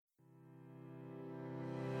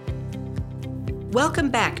Welcome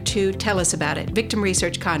back to Tell Us About It, Victim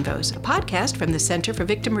Research Convos, a podcast from the Center for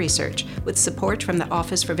Victim Research with support from the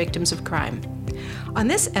Office for Victims of Crime. On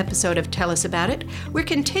this episode of Tell Us About It, we're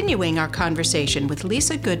continuing our conversation with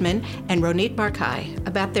Lisa Goodman and Ronit Barkai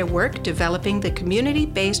about their work developing the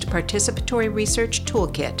Community-Based Participatory Research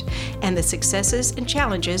Toolkit and the successes and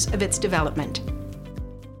challenges of its development.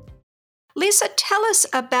 Lisa, tell us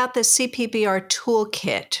about the CPPR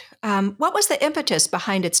Toolkit. What was the impetus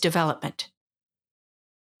behind its development?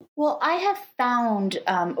 Well, I have found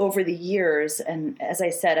over the years, and as I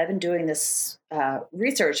said, I've been doing this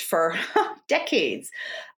research for decades,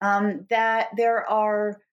 that there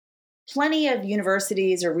are plenty of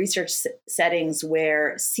universities or research settings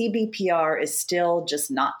where CBPR is still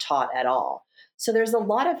just not taught at all. So there's a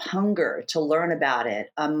lot of hunger to learn about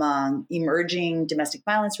it among emerging domestic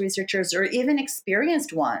violence researchers or even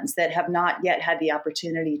experienced ones that have not yet had the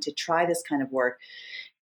opportunity to try this kind of work.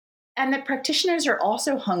 And the practitioners are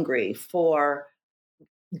also hungry for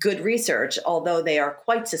good research, although they are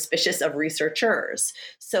quite suspicious of researchers.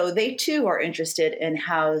 So they too are interested in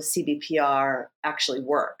how CBPR actually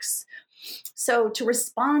works. So to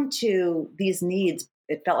respond to these needs,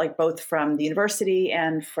 it felt like both from the university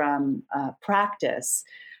and from practice,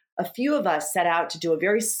 a few of us set out to do a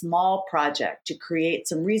very small project to create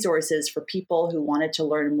some resources for people who wanted to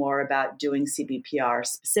learn more about doing CBPR,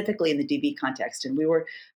 specifically in the DV context. And we were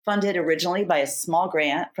funded originally by a small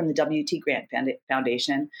grant from the WT Grant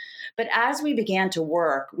Foundation. But as we began to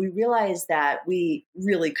work, we realized that we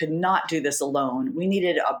really could not do this alone. We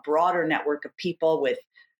needed a broader network of people with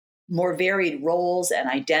more varied roles and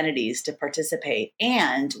identities to participate.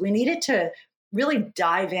 And we needed to really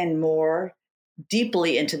dive in more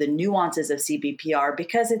deeply into the nuances of CBPR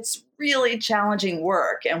because it's really challenging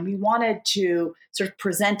work. And we wanted to sort of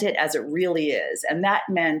present it as it really is. And that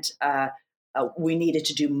meant we needed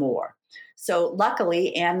to do more. So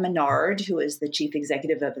luckily, Anne Menard, who is the chief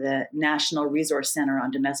executive of the National Resource Center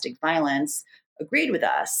on Domestic Violence, agreed with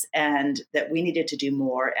us and that we needed to do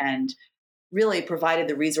more and really provided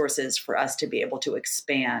the resources for us to be able to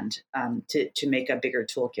expand to make a bigger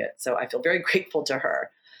toolkit. So I feel very grateful to her.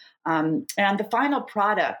 And the final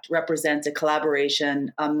product represents a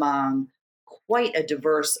collaboration among quite a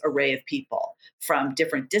diverse array of people from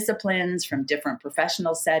different disciplines, from different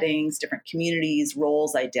professional settings, different communities,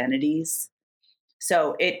 roles, identities.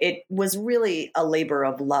 So it was really a labor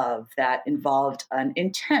of love that involved an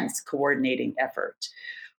intense coordinating effort.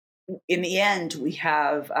 In the end, we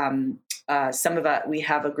have we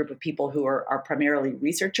have a group of people who are primarily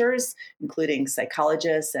researchers, including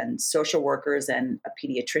psychologists and social workers and a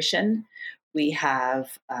pediatrician. We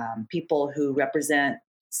have people who represent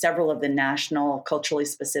several of the national culturally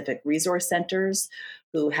specific resource centers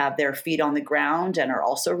who have their feet on the ground and are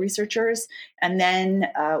also researchers. And then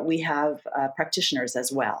we have practitioners as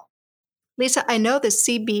well. Lisa, I know the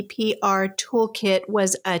CBPR Toolkit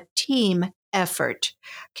was a team effort.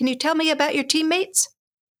 Can you tell me about your teammates?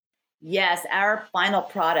 Yes, our final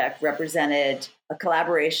product represented a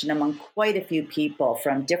collaboration among quite a few people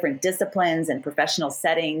from different disciplines and professional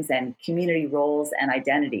settings and community roles and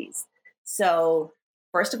identities. So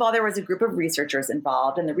first of all, there was a group of researchers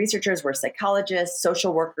involved, and the researchers were psychologists,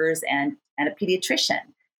 social workers, and a pediatrician.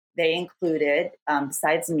 They included,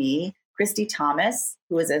 besides me, Christy Thomas,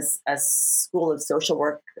 who is a School of Social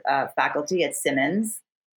Work faculty at Simmons,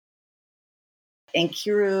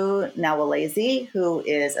 Nkiru Nawalezi, who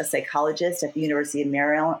is a psychologist at the University of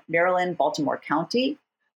Maryland, Baltimore County,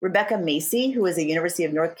 Rebecca Macy, who is a University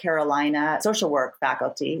of North Carolina social work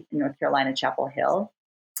faculty in North Carolina, Chapel Hill,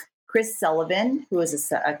 Chris Sullivan, who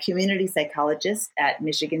is a community psychologist at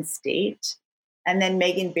Michigan State, and then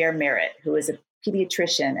Megan Bear Merritt, who is a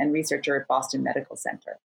pediatrician and researcher at Boston Medical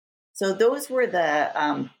Center. So those were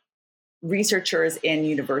the researchers in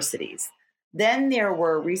universities. Then there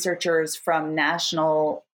were researchers from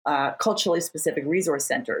national culturally specific resource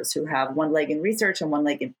centers who have one leg in research and one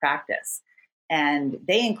leg in practice. And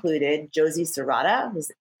they included Josie Serrata,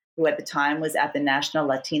 who at the time was at the National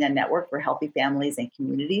Latina Network for Healthy Families and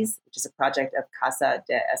Communities, which is a project of Casa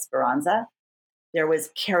de Esperanza. There was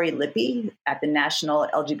Carrie Lippy at the National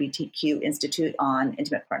LGBTQ Institute on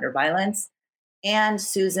Intimate Partner Violence, and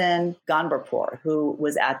Susan Ganbarpour, who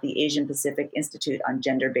was at the Asian Pacific Institute on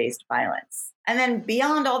Gender-Based Violence. And then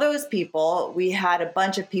beyond all those people, we had a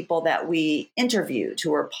bunch of people that we interviewed who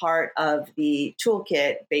were part of the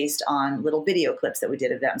toolkit based on little video clips that we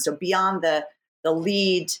did of them. So beyond the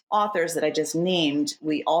lead authors that I just named,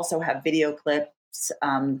 we also have video clips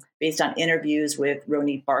based on interviews with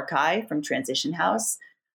Ronit Barkai from Transition House,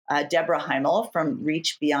 Deborah Heimel from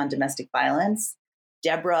Reach Beyond Domestic Violence,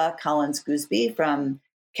 Deborah Collins-Gooseby from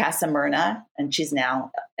Casa Myrna, and she's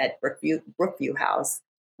now at Brookview House.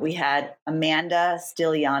 We had Amanda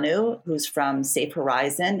Stilianu, who's from Safe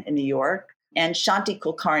Horizon in New York, and Shanti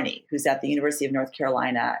Kulkarni, who's at the University of North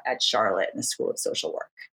Carolina at Charlotte in the School of Social Work.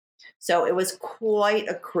 So it was quite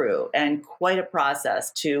a crew and quite a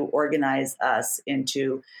process to organize us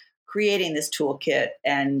into creating this toolkit.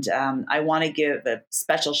 And I want to give a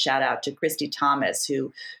special shout out to Christy Thomas,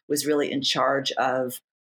 who was really in charge of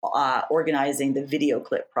organizing the video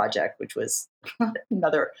clip project, which was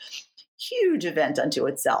another huge event unto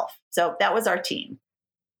itself. So that was our team.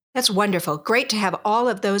 That's wonderful. Great to have all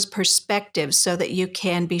of those perspectives so that you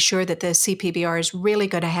can be sure that the CPBR is really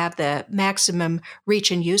going to have the maximum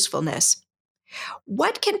reach and usefulness.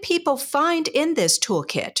 What can people find in this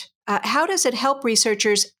toolkit? How does it help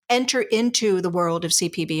researchers enter into the world of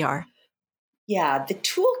CPBR? Yeah, the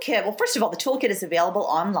toolkit, well, first of all, the toolkit is available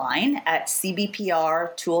online at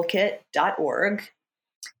cbprtoolkit.org.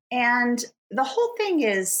 And the whole thing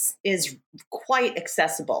is quite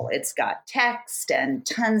accessible. It's got text and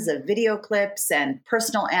tons of video clips and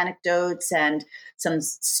personal anecdotes and some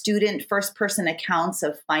student first-person accounts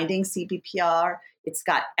of finding CBPR. It's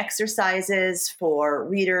got exercises for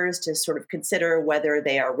readers to sort of consider whether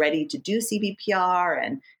they are ready to do CBPR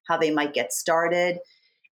and how they might get started.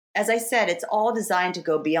 As I said, it's all designed to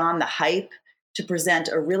go beyond the hype to present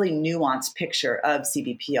a really nuanced picture of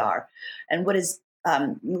CBPR. And what is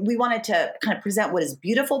we wanted to kind of present what is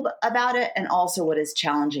beautiful about it and also what is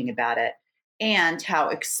challenging about it, and how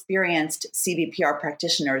experienced CBPR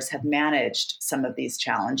practitioners have managed some of these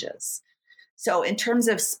challenges. So in terms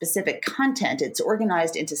of specific content, it's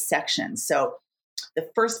organized into sections. So the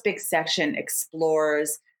first big section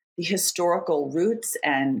explores the historical roots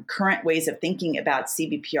and current ways of thinking about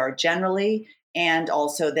CBPR generally, and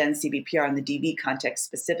also then CBPR in the DV context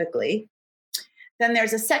specifically. Then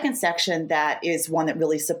there's a second section that is one that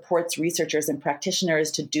really supports researchers and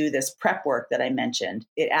practitioners to do this prep work that I mentioned.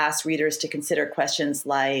 It asks readers to consider questions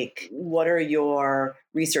like, what are your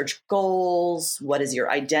research goals? What is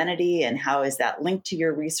your identity? And how is that linked to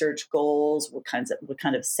your research goals? What kind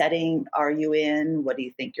of setting are you in? What do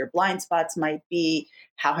you think your blind spots might be?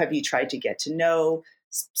 How have you tried to get to know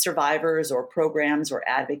survivors or programs or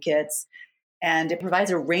advocates? And it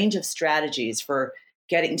provides a range of strategies for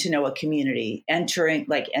getting to know a community, entering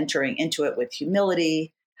into it with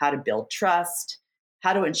humility, how to build trust,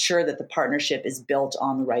 how to ensure that the partnership is built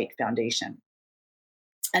on the right foundation.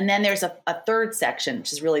 And then there's a third section,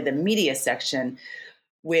 which is really the media section,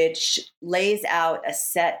 which lays out a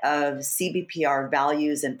set of CBPR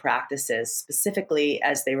values and practices, specifically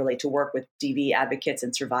as they relate to work with DV advocates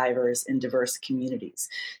and survivors in diverse communities.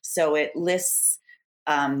 So it lists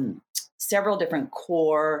several different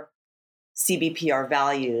core CBPR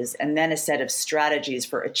values, and then a set of strategies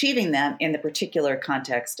for achieving them in the particular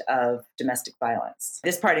context of domestic violence.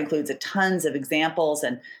 This part includes tons of examples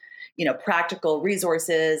and, practical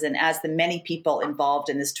resources. And as the many people involved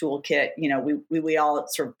in this toolkit, we all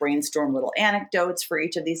sort of brainstorm little anecdotes for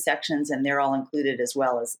each of these sections, and they're all included as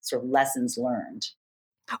well as sort of lessons learned.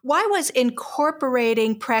 Why was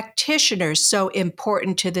incorporating practitioners so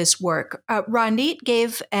important to this work? Ronit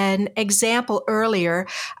gave an example earlier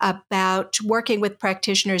about working with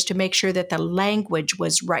practitioners to make sure that the language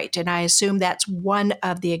was right, and I assume that's one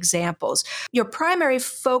of the examples. Your primary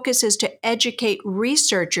focus is to educate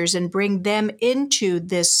researchers and bring them into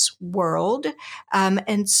this world,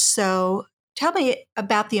 and so tell me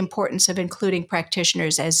about the importance of including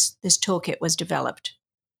practitioners as this toolkit was developed.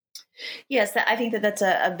 Yes, I think that's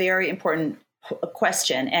a very important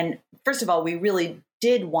question. And first of all, we really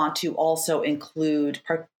did want to also include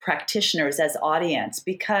practitioners as audience,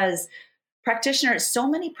 because so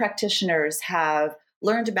many practitioners have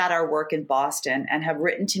learned about our work in Boston and have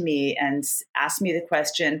written to me and asked me the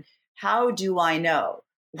question, how do I know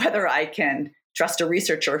whether I can trust a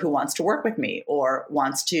researcher who wants to work with me or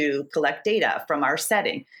wants to collect data from our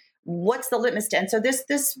setting? What's the litmus test? And so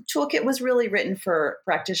this toolkit was really written for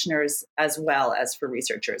practitioners as well as for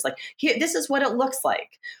researchers. Like, this is what it looks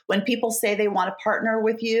like. When people say they want to partner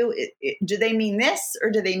with you, do they mean this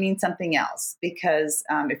or do they mean something else? Because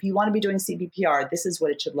if you want to be doing CBPR, this is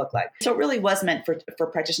what it should look like. So it really was meant for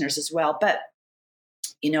practitioners as well. But,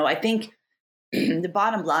 I think the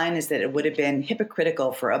bottom line is that it would have been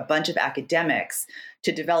hypocritical for a bunch of academics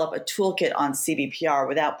to develop a toolkit on CBPR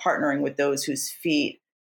without partnering with those whose feet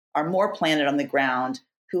are more planted on the ground,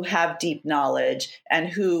 who have deep knowledge, and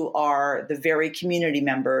who are the very community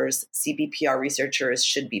members CBPR researchers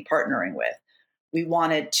should be partnering with. We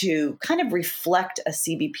wanted to kind of reflect a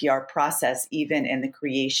CBPR process even in the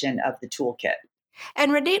creation of the toolkit.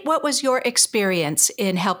 And Ranit, what was your experience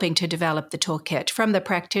in helping to develop the toolkit from the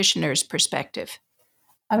practitioner's perspective?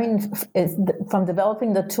 I mean, from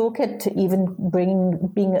developing the toolkit to even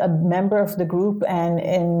being a member of the group and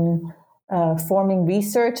in forming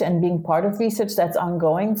research and being part of research that's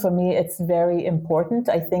ongoing, for me, it's very important.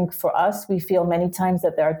 I think for us, we feel many times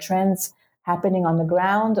that there are trends happening on the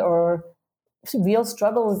ground or real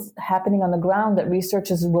struggles happening on the ground that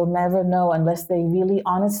researchers will never know unless they really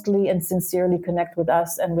honestly and sincerely connect with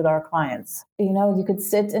us and with our clients. You know, you could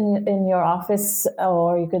sit in your office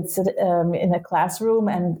or you could sit in a classroom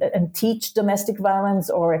and teach domestic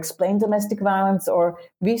violence or explain domestic violence or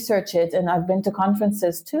research it. And I've been to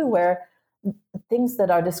conferences too where things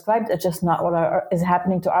that are described are just not what is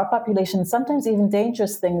happening to our population, sometimes even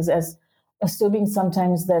dangerous things, as assuming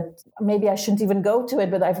sometimes that maybe I shouldn't even go to it,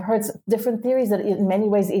 but I've heard different theories that in many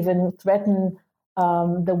ways even threaten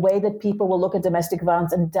the way that people will look at domestic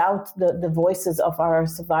violence and doubt the voices of our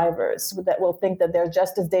survivors, that will think that they're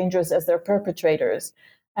just as dangerous as their perpetrators,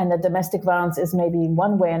 and that domestic violence is maybe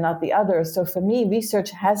one way and not the other. So for me, research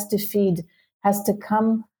has to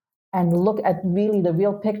come and look at really the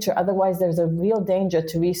real picture. Otherwise, there's a real danger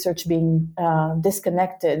to research being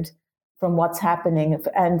disconnected from what's happening.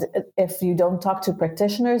 And if you don't talk to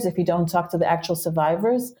practitioners, if you don't talk to the actual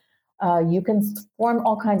survivors, you can form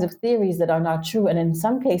all kinds of theories that are not true. And in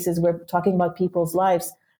some cases, we're talking about people's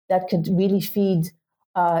lives that could really feed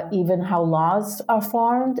even how laws are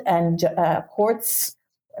formed and courts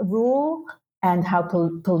rule, and how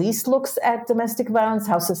police looks at domestic violence,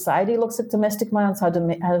 how society looks at domestic violence, how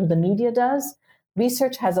the media does.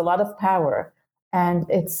 Research has a lot of power. And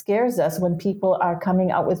it scares us when people are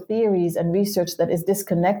coming out with theories and research that is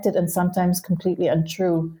disconnected and sometimes completely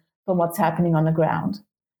untrue from what's happening on the ground.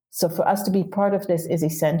 So for us to be part of this is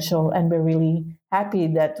essential, and we're really happy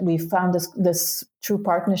that we found this true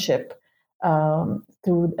partnership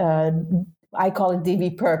through, I call it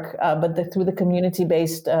DV-PERC, but through the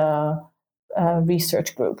community-based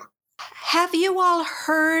research group. Have you all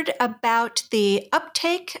heard about the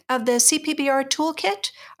uptake of the CPBR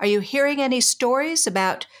toolkit? Are you hearing any stories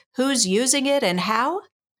about who's using it and how?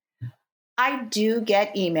 I do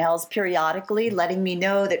get emails periodically letting me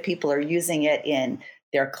know that people are using it in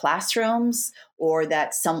their classrooms, or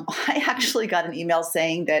that I actually got an email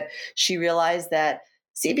saying that she realized that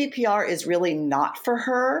CBPR is really not for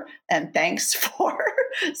her, and thanks for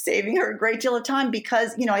saving her a great deal of time,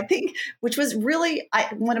 because, I think, which was really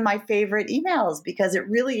one of my favorite emails, because it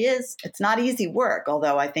really is, it's not easy work,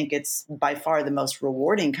 although I think it's by far the most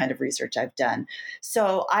rewarding kind of research I've done.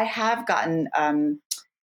 So I have gotten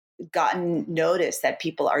notice that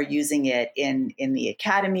people are using it in the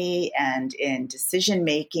academy and in decision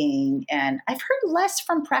making, and I've heard less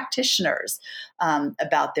from practitioners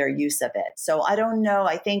about their use of it. So I don't know.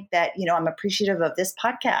 I think that I'm appreciative of this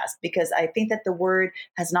podcast, because I think that the word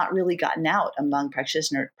has not really gotten out among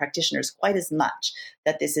practitioners quite as much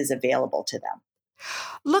that this is available to them.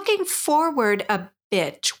 Looking forward a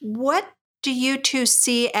bit, what do you two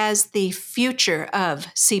see as the future of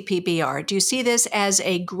CPBR? Do you see this as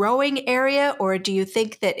a growing area, or do you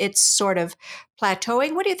think that it's sort of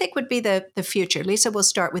plateauing? What do you think would be the future? Lisa, we'll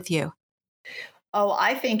start with you. Oh,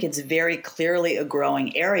 I think it's very clearly a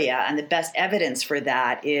growing area. And the best evidence for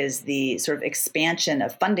that is the sort of expansion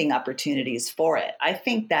of funding opportunities for it. I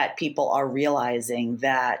think that people are realizing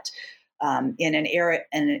that in an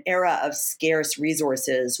era of scarce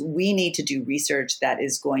resources, we need to do research that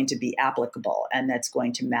is going to be applicable and that's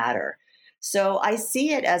going to matter. So I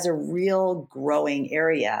see it as a real growing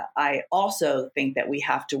area. I also think that we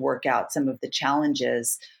have to work out some of the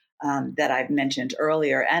challenges that I've mentioned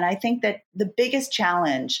earlier. And I think that the biggest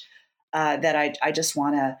challenge that I just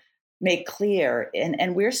want to make clear,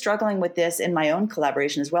 and we're struggling with this in my own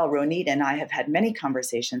collaboration as well, Ronit and I have had many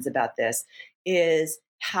conversations about this, is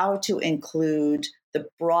how to include the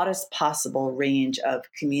broadest possible range of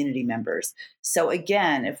community members. So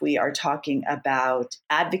again, if we are talking about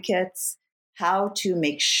advocates, how to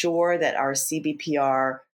make sure that our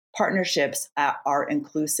CBPR partnerships are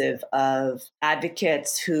inclusive of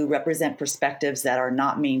advocates who represent perspectives that are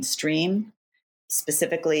not mainstream,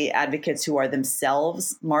 specifically advocates who are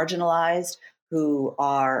themselves marginalized, who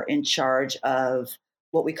are in charge of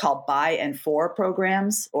what we call by and for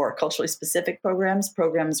programs, or culturally specific programs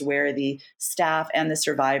where the staff and the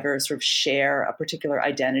survivors sort of share a particular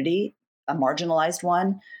identity, a marginalized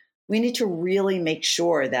one. We need to really make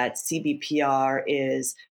sure that CBPR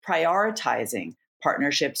is prioritizing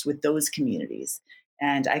partnerships with those communities.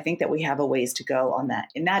 And I think that we have a ways to go on that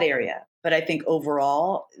in that area. But I think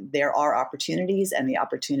overall, there are opportunities, and the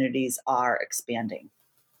opportunities are expanding.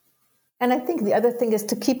 And I think the other thing is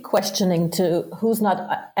to keep questioning to who's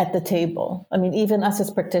not at the table. I mean, even us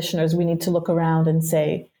as practitioners, we need to look around and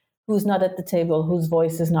say, who's not at the table, whose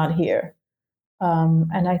voice is not here.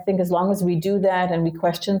 And I think as long as we do that and we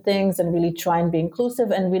question things and really try and be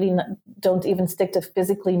inclusive and really don't even stick to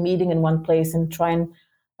physically meeting in one place and try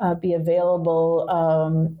and be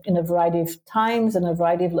available in a variety of times and a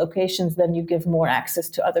variety of locations, then you give more access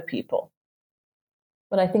to other people.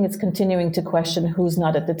 But I think it's continuing to question who's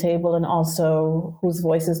not at the table and also whose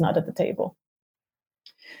voice is not at the table.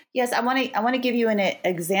 Yes, I want to give you an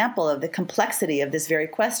example of the complexity of this very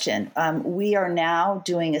question. We are now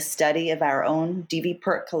doing a study of our own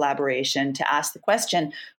DV-PERC collaboration to ask the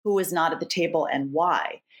question, who is not at the table and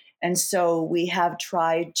why? And so we have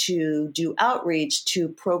tried to do outreach to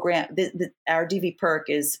program. Our DV-PERC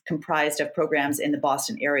is comprised of programs in the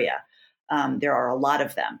Boston area. There are a lot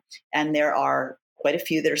of them, and there are quite a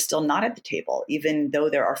few that are still not at the table, even though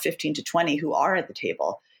there are 15 to 20 who are at the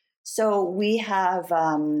table. So we have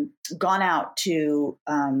gone out to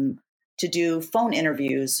do phone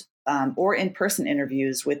interviews or in-person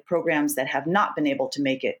interviews with programs that have not been able to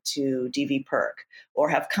make it to DV-PERC or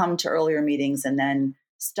have come to earlier meetings and then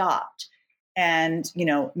stopped. And,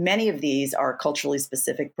 many of these are culturally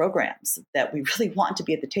specific programs that we really want to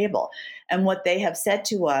be at the table. And what they have said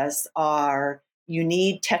to us are, you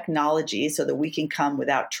need technology so that we can come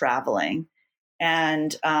without traveling.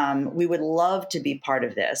 And we would love to be part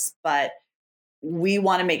of this, but we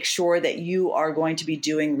want to make sure that you are going to be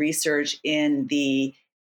doing research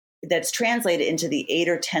that's translated into the 8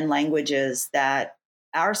 or 10 languages that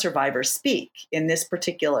our survivors speak in this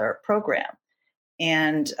particular program.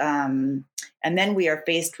 And then we are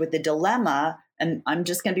faced with the dilemma, and I'm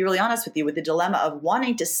just going to be really honest with you, with the dilemma of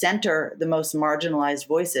wanting to center the most marginalized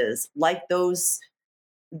voices, like those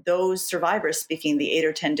survivors speaking the 8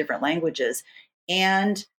 or 10 different languages,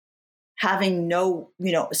 and having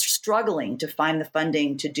struggling to find the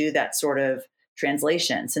funding to do that sort of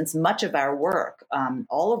translation, since much of our work,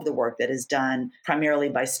 all of the work that is done primarily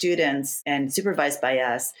by students and supervised by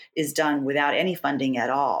us, is done without any funding at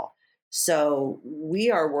all. So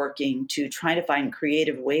we are working to try to find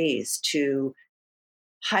creative ways to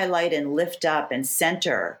highlight and lift up and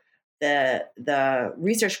center the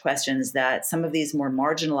research questions that some of these more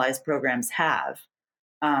marginalized programs have,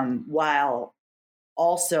 while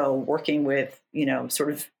also working with,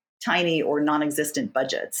 sort of tiny or non-existent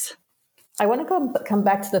budgets. I want to come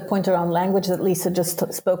back to the point around language that Lisa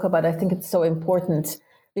just spoke about. I think it's so important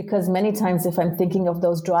because many times if I'm thinking of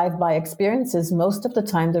those drive-by experiences, most of the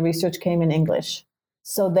time the research came in English.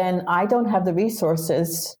 So then I don't have the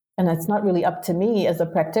resources, and it's not really up to me as a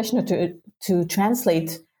practitioner to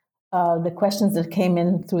translate the questions that came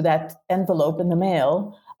in through that envelope in the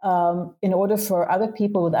mail in order for other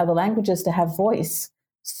people with other languages to have voice.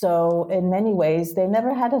 So in many ways, they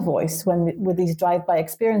never had a voice with these drive-by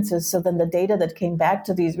experiences. So then the data that came back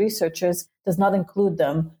to these researchers does not include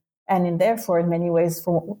them. And therefore, in many ways,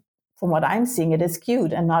 from what I'm seeing, it is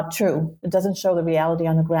skewed and not true. It doesn't show the reality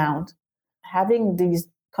on the ground. Having these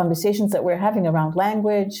conversations that we're having around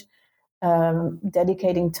language,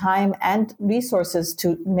 dedicating time and resources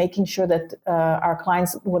to making sure that our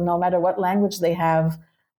clients, no matter what language they have,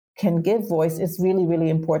 can give voice is really, really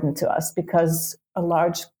important to us, because a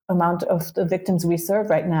large amount of the victims we serve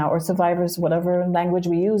right now, or survivors, whatever language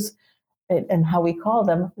we use and how we call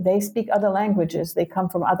them, they speak other languages. They come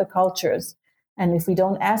from other cultures. And if we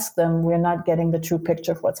don't ask them, we're not getting the true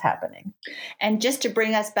picture of what's happening. And just to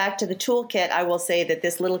bring us back to the toolkit, I will say that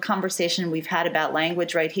this little conversation we've had about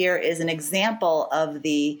language right here is an example of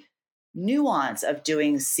the nuance of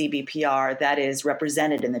doing CBPR that is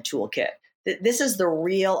represented in the toolkit. This is the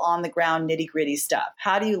real on-the-ground nitty-gritty stuff.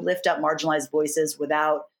 How do you lift up marginalized voices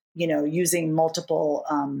without, using multiple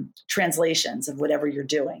translations of whatever you're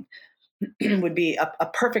doing? Would be a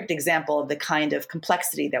perfect example of the kind of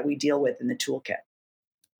complexity that we deal with in the toolkit.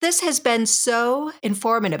 This has been so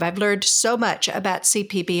informative. I've learned so much about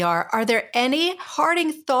CBPR. Are there any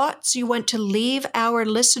parting thoughts you want to leave our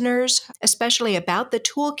listeners, especially about the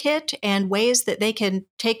toolkit and ways that they can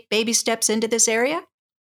take baby steps into this area?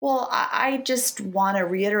 Well, I just want to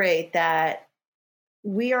reiterate that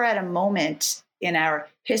we are at a moment in our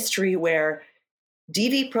history where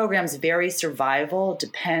DV programs' very survival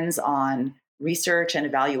depends on research and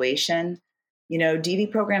evaluation. DV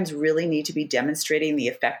programs really need to be demonstrating the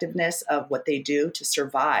effectiveness of what they do to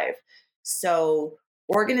survive. So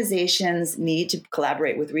organizations need to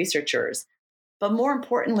collaborate with researchers, but more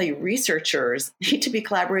importantly, researchers need to be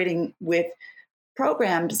collaborating with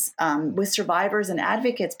programs, with survivors and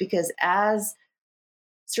advocates, because as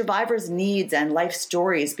survivors' needs and life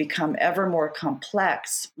stories become ever more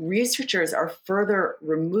complex, researchers are further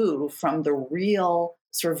removed from the real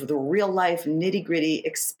life nitty-gritty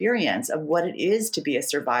experience of what it is to be a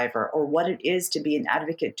survivor, or what it is to be an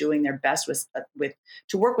advocate doing their best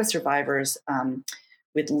to work with survivors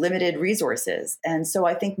with limited resources. And so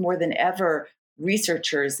I think more than ever,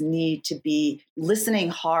 researchers need to be listening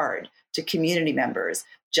hard to community members,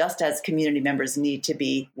 just as community members need to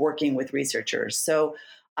be working with researchers. So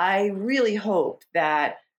I really hope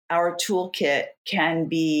that our toolkit can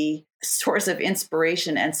be a source of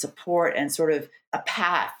inspiration and support and sort of a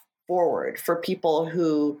path forward for people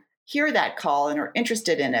who hear that call and are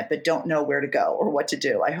interested in it, but don't know where to go or what to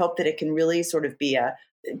do. I hope that it can really sort of be a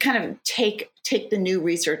kind of take the new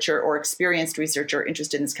researcher or experienced researcher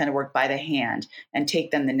interested in this kind of work by the hand and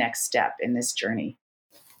take them the next step in this journey.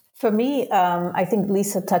 For me, I think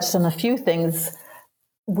Lisa touched on a few things.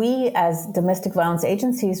 We as domestic violence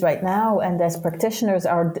agencies right now and as practitioners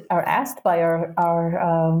are asked by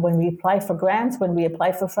our when we apply for grants, when we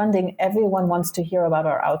apply for funding, everyone wants to hear about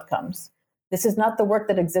our outcomes. This is not the work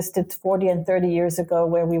that existed 40 and 30 years ago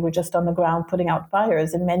where we were just on the ground putting out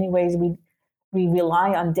fires. In many ways, we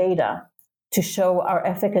rely on data to show our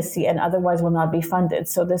efficacy and otherwise will not be funded.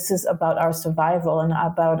 So this is about our survival and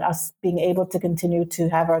about us being able to continue to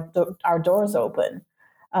have our doors open.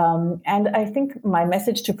 And I think my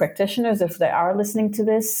message to practitioners, if they are listening to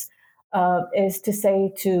this, is to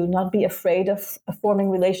say to not be afraid of forming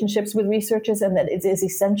relationships with researchers, and that it is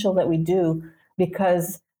essential that we do,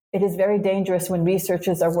 because it is very dangerous when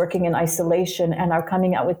researchers are working in isolation and are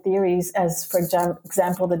coming out with theories, as, for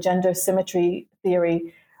example, the gender symmetry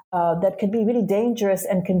theory, that can be really dangerous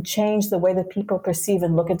and can change the way that people perceive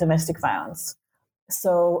and look at domestic violence.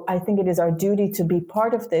 So I think it is our duty to be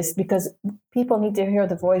part of this, because people need to hear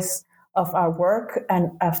the voice of our work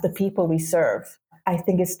and of the people we serve. I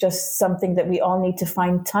think it's just something that we all need to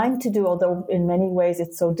find time to do, although in many ways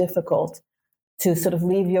it's so difficult to sort of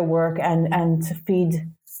leave your work and to feed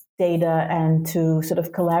data and to sort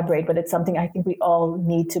of collaborate. But it's something I think we all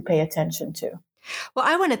need to pay attention to. Well,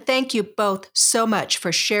 I want to thank you both so much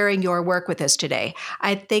for sharing your work with us today.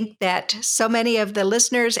 I think that so many of the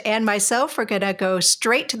listeners and myself are going to go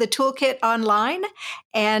straight to the toolkit online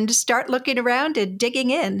and start looking around and digging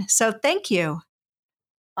in. So thank you.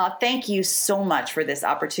 Thank you so much for this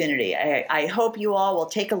opportunity. I hope you all will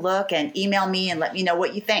take a look and email me and let me know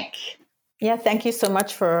what you think. Yeah, thank you so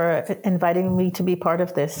much for inviting me to be part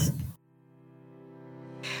of this.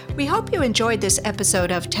 We hope you enjoyed this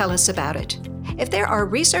episode of Tell Us About It. If there are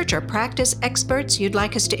research or practice experts you'd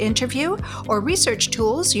like us to interview, or research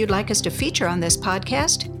tools you'd like us to feature on this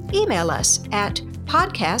podcast, email us at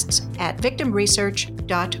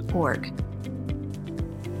podcasts@victimresearch.org.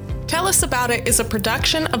 Tell Us About It is a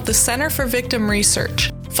production of the Center for Victim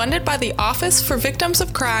Research, funded by the Office for Victims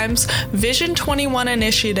of Crime's Vision 21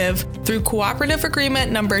 initiative through Cooperative Agreement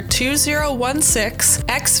Number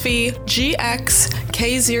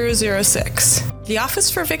 2016-XV-GX-K006. The Office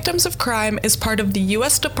for Victims of Crime is part of the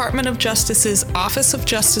U.S. Department of Justice's Office of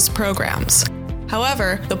Justice Programs.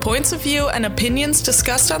 However, the points of view and opinions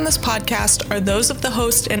discussed on this podcast are those of the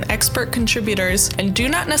host and expert contributors and do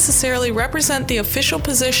not necessarily represent the official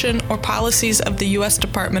position or policies of the U.S.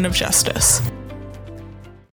 Department of Justice.